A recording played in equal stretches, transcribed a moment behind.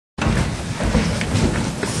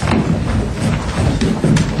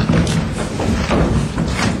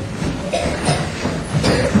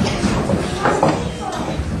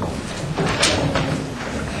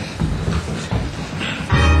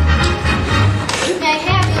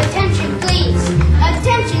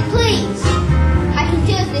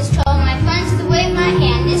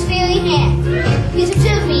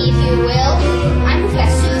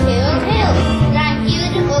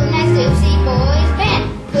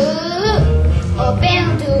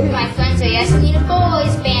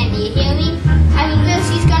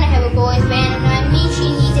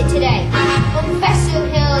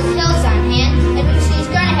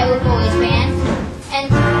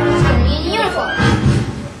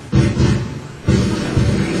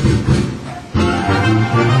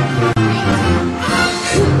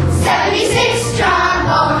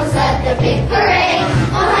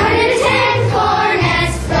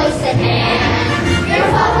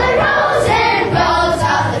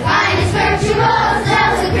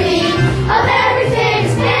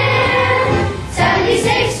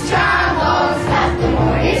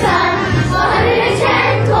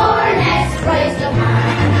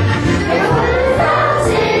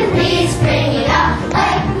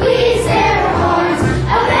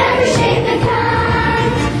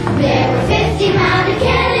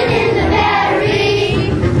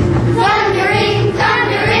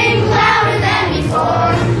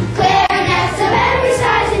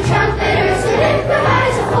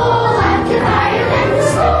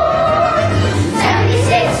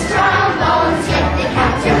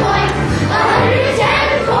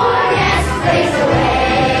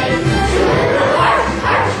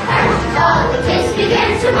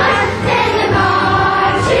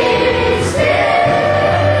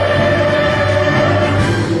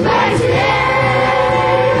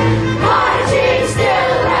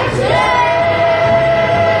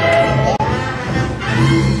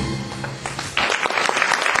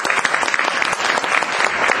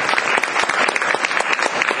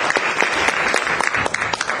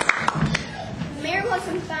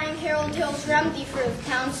remedy for the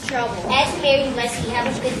town's trouble. As Mary Leslie, have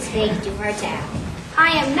a good stay to our town. I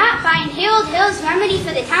am not buying Harold Hill's remedy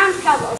for the town's troubles.